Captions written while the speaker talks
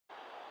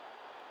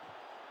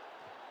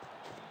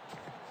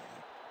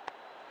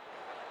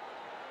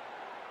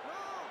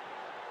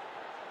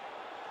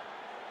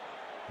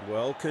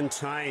Well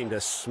contained,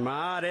 a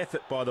smart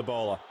effort by the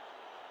bowler.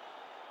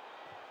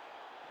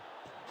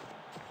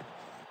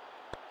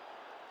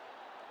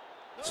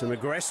 Some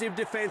aggressive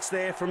defence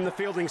there from the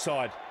fielding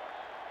side.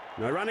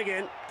 No run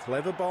again.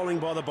 Clever bowling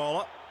by the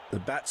bowler. The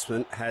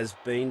batsman has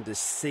been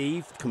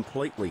deceived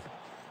completely.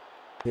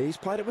 He's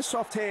played it with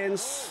soft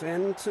hands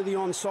and to the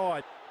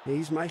onside.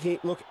 He's making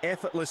it look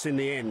effortless in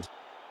the end.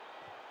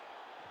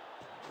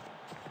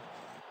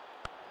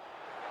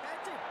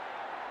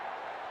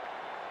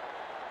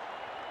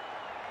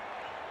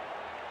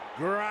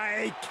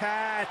 Great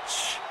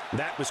catch.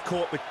 That was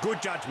caught with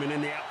good judgment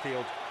in the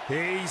outfield.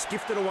 He's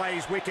gifted away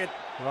his wicket.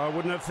 I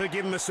wouldn't have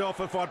forgiven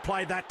myself if I'd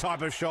played that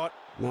type of shot.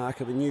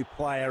 Mark of a new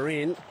player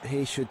in.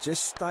 He should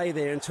just stay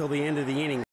there until the end of the inning.